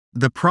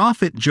The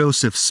prophet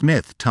Joseph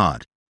Smith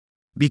taught,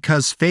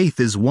 "Because faith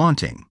is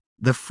wanting,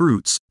 the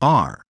fruits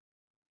are."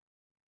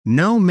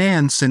 No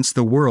man since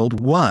the world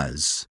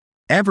was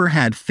ever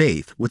had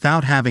faith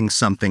without having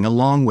something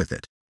along with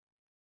it.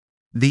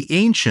 The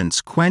ancients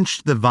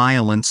quenched the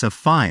violence of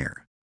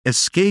fire,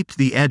 escaped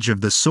the edge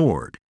of the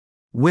sword,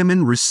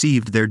 women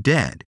received their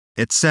dead,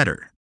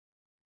 etc.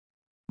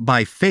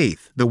 By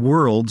faith the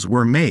worlds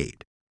were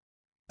made.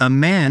 A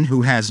man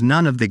who has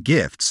none of the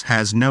gifts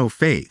has no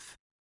faith.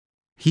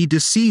 He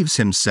deceives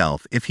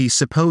himself if he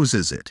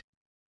supposes it.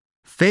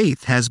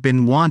 Faith has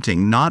been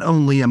wanting not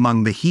only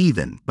among the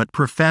heathen but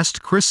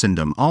professed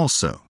Christendom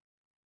also.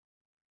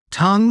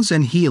 Tongues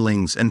and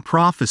healings and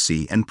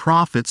prophecy and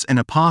prophets and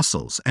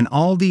apostles and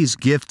all these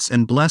gifts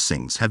and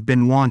blessings have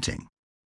been wanting.